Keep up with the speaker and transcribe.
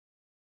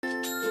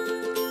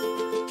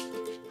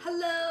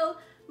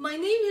my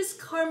name is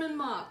Carmen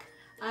Mok.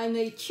 I'm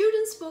a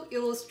children's book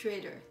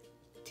illustrator.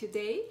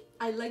 Today,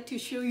 I'd like to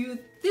show you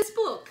this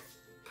book,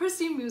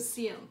 PERCY'S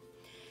MUSEUM.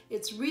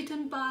 It's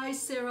written by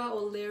Sarah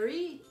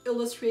O'Leary,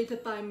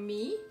 illustrated by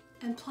me,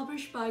 and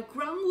published by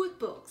Groundwood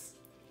Books.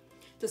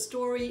 The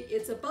story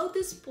is about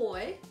this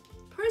boy,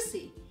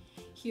 Percy.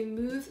 He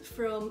moved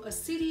from a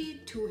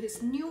city to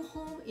his new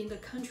home in the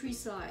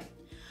countryside.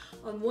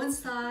 On one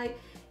side,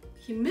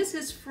 he misses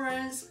his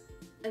friends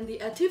and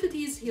the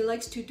activities he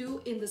likes to do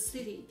in the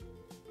city.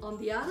 On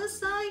the other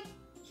side,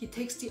 he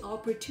takes the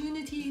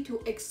opportunity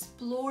to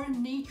explore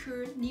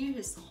nature near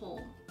his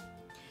home.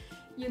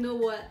 You know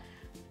what?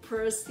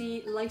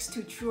 Percy likes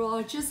to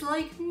draw just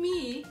like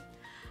me.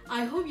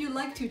 I hope you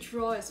like to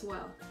draw as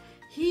well.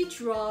 He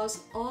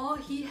draws all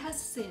he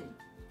has seen.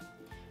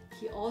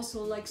 He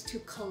also likes to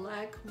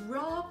collect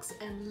rocks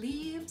and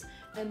leaves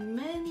and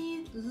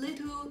many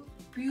little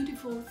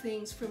beautiful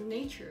things from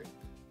nature.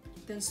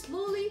 Then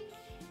slowly,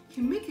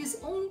 he makes his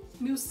own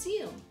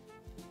museum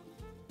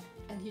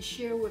and he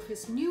shares with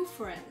his new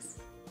friends.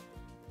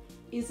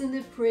 Isn't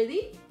it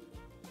pretty?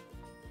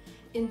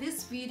 In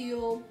this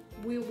video,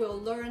 we will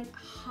learn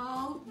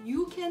how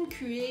you can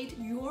create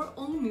your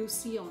own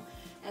museum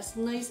as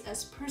nice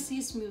as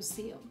Percy's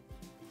Museum.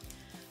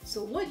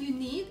 So what you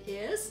need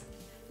is,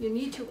 you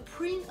need to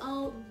print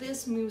out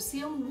this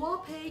museum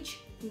wall page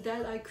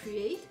that I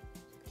create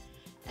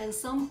and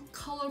some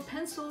color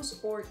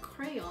pencils or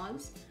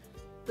crayons.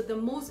 But the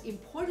most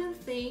important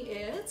thing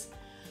is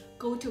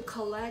go to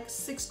collect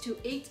 6 to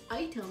 8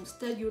 items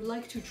that you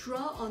like to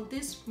draw on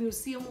this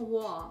museum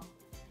wall.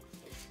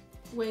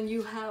 When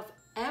you have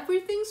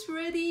everything's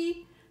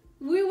ready,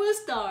 we will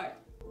start.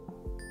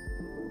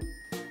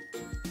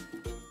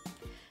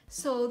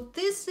 So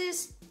this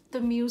is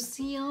the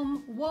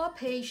museum wall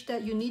page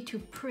that you need to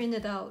print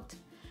it out.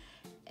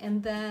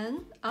 And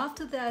then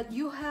after that,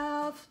 you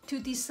have to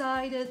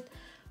decide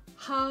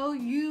how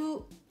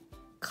you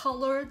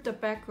color the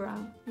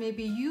background.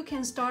 Maybe you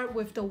can start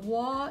with the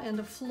wall and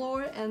the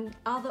floor and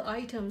other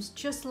items,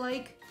 just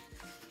like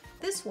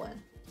this one.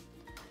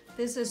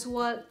 This is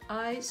what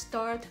I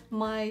start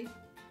my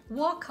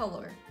wall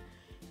color.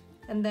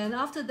 And then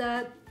after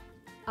that,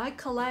 I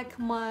collect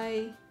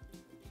my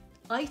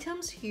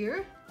items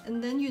here,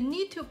 and then you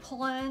need to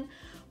plan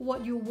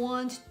what you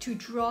want to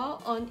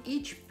draw on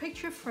each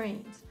picture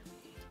frame.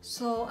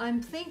 So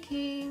I'm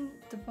thinking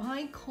the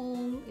pine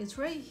cone is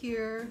right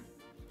here.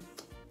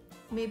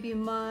 Maybe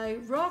my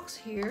rocks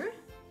here,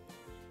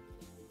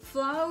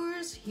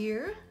 flowers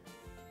here.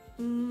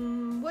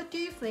 What do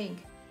you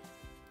think?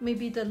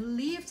 Maybe the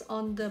leaves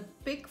on the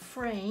big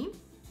frame,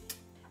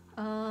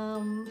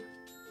 and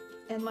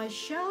my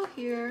shell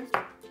here,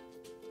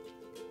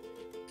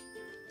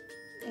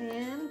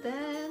 and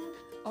then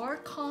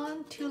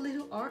archon, 2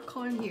 little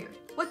archon here.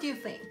 What do you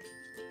think?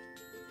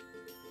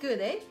 Good,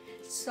 eh?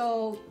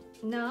 So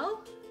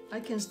now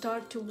I can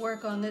start to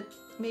work on it.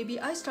 Maybe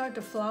I start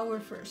the flower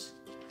first.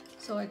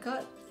 So I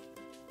got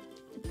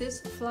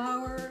these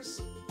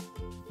flowers.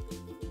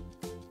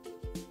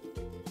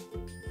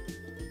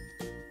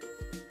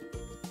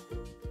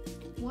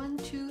 One,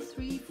 two,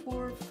 three,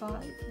 four,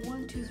 five.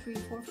 1, 2, 3,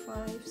 4,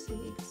 5, 6.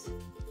 So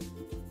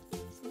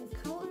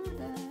I color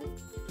that.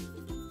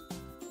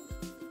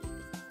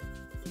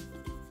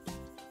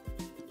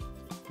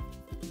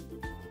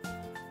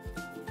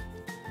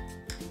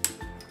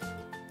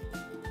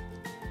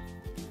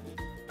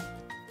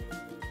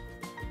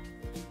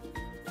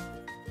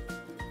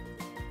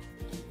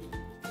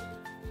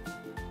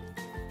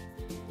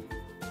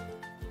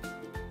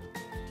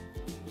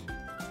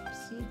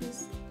 See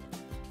this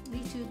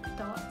little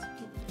dot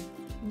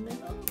in the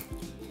middle?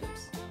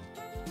 Oops.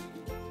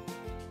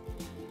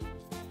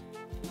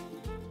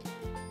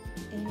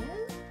 And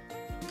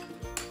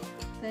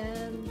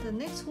then the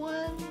next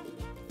one,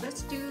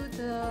 let's do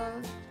the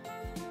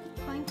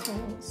pine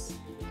cones.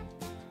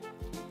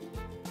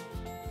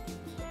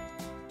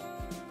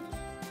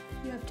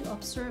 You have to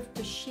observe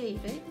the shape,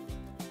 eh?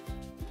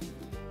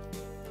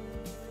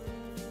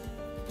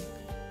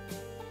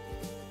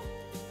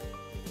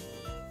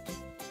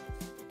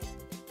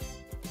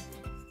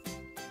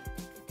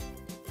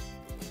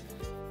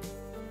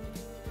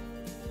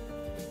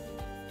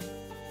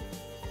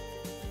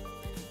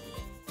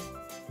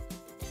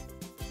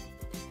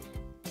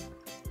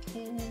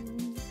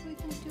 And we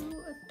can do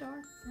a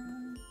dark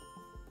brown.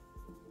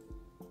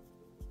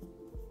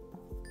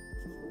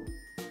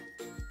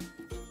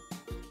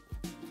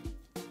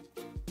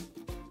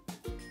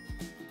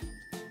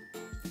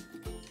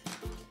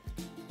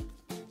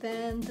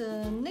 Then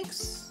the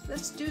next,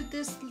 let's do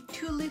this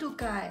 2 little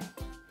guy.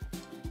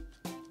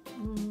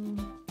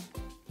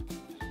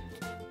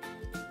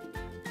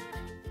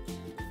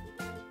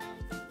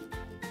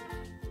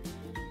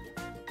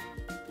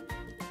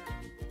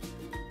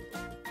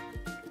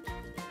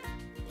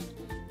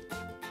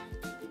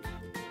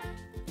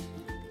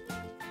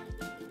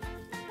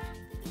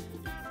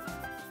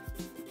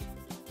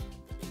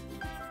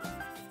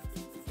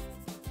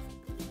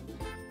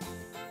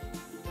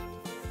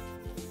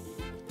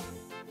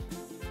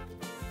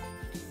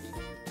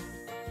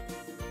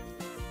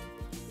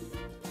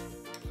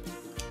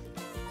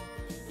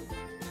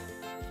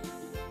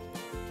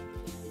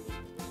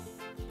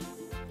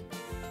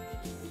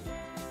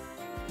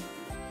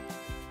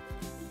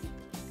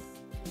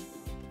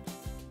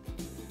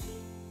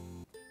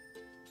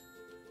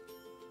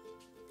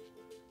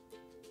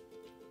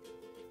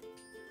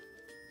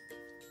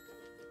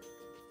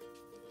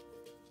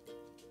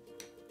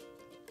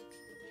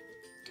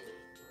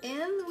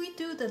 And we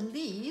do the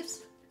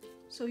leaves,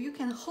 so you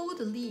can hold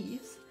the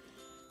leaves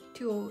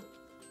to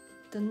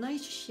the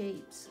nice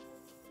shapes.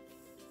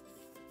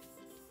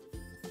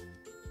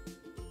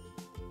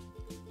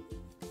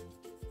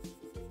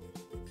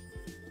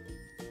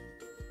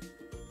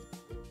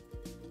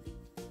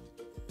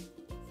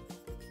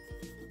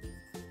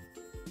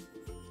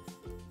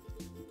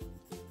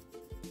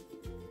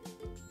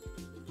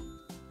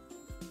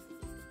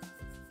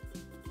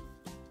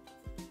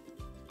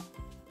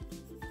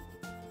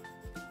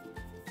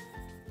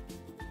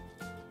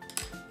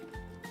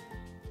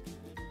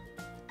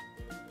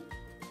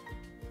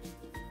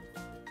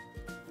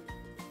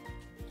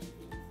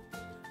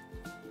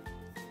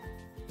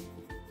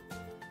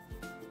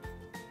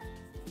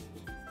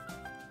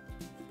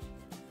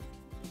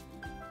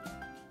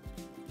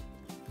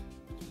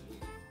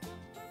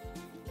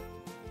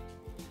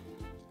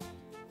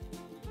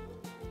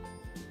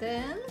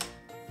 Then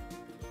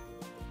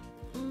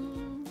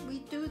we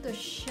do the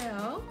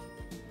shell.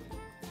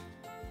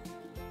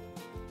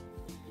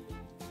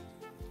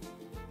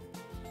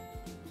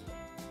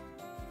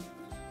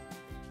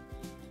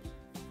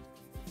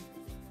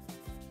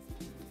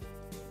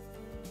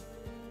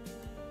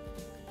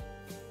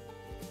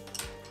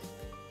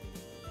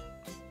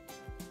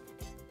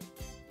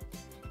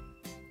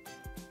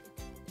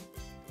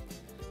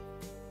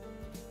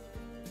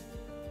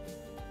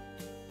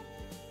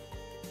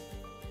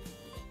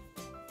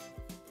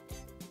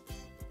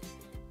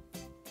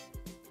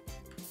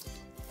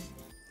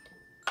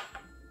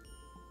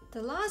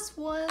 The last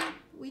one,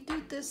 we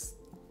do this.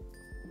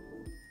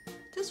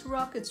 This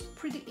rock is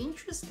pretty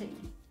interesting.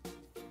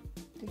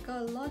 They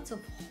got lots of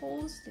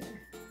holes there.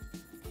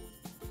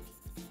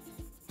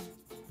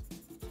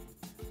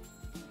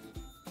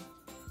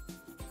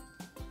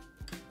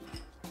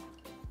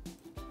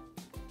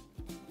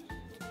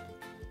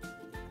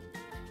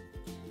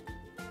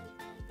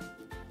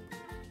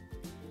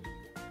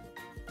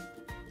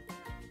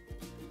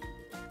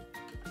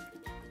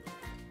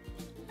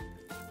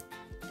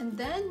 And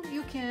then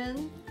you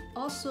can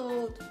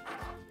also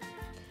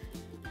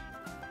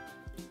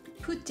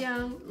put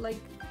down like,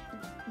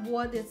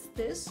 what is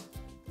this?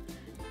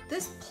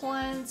 This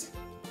plant,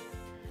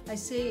 I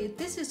say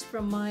this is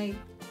from my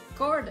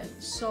garden,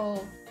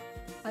 so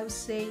I would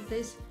say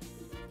this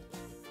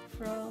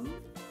from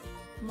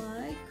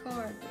my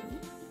garden.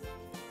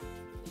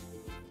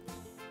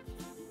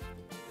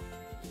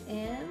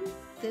 And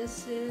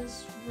this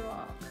is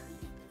rock.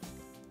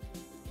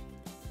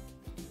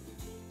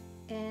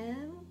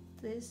 And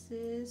this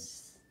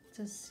is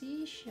the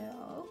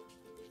seashell.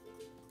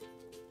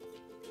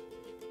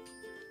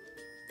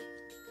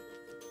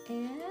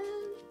 And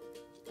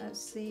let's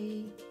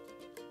see,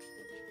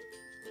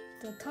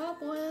 the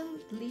top one,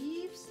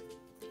 leaves.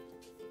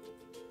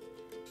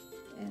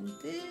 And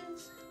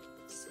this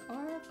is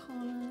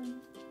archon.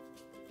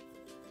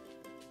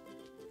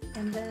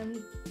 And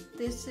then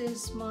this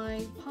is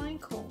my pine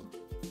cone.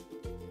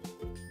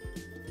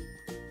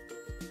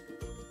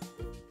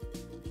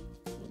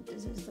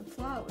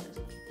 Flowers.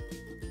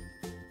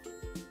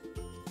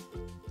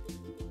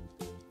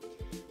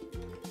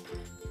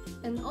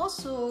 And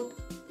also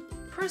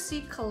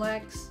Percy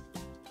collects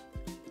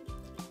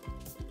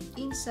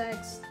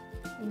insects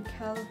and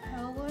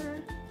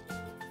caterpillar,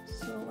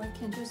 so I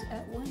can just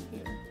add one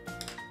here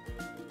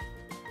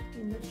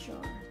in the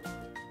jar.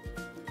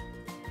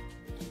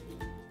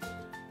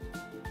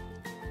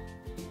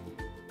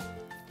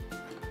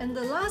 And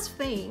the last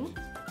thing,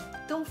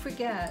 don't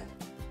forget,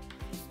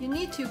 you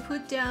need to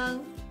put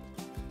down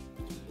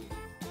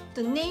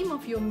the name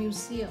of your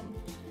museum.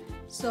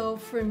 So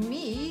for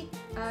me,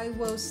 I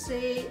will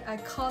say I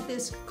call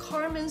this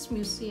Carmen's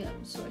Museum,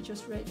 so I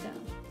just write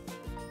down.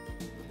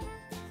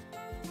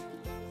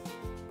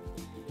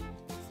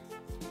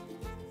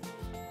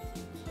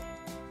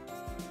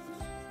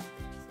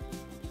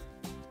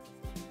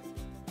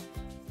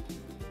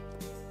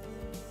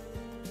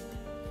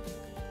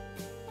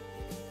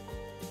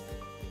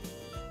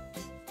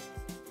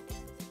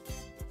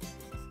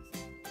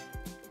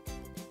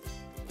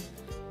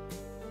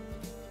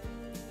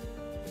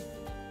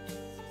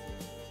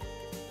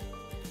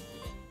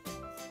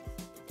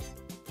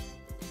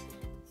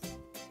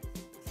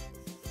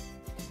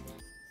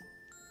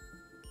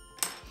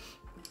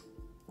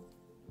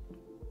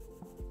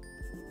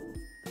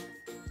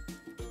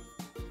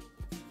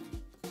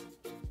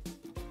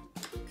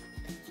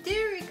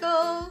 There we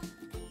go.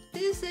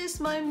 This is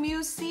my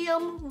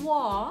museum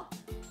wall.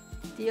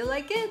 Do you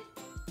like it?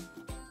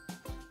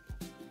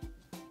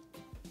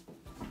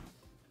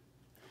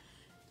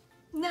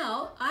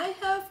 Now I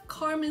have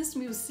Carmen's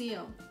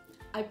Museum.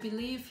 I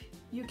believe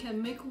you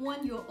can make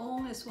one your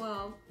own as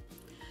well.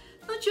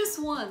 Not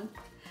just one.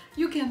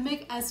 You can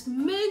make as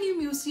many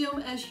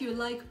museums as you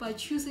like by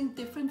choosing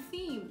different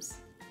themes.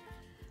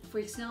 For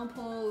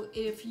example,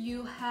 if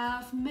you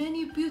have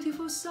many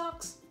beautiful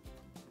socks,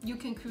 you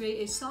can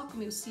create a sock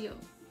museum.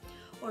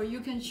 Or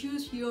you can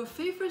choose your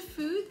favorite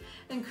food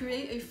and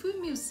create a food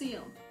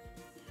museum.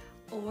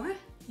 Or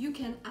you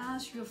can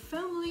ask your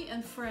family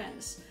and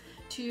friends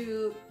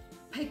to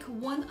Pick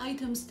one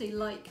items they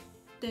like.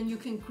 Then you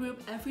can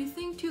group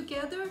everything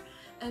together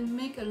and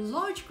make a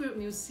large group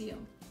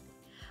museum.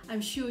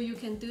 I'm sure you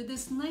can do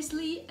this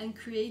nicely and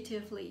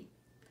creatively.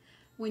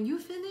 When you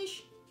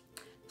finish,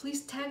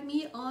 please tag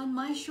me on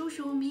my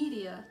social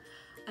media.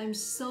 I'm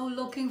so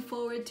looking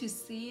forward to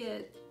see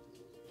it.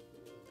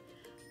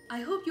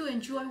 I hope you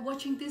enjoy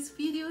watching this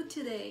video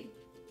today.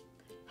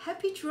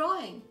 Happy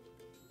drawing!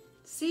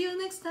 See you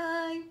next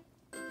time!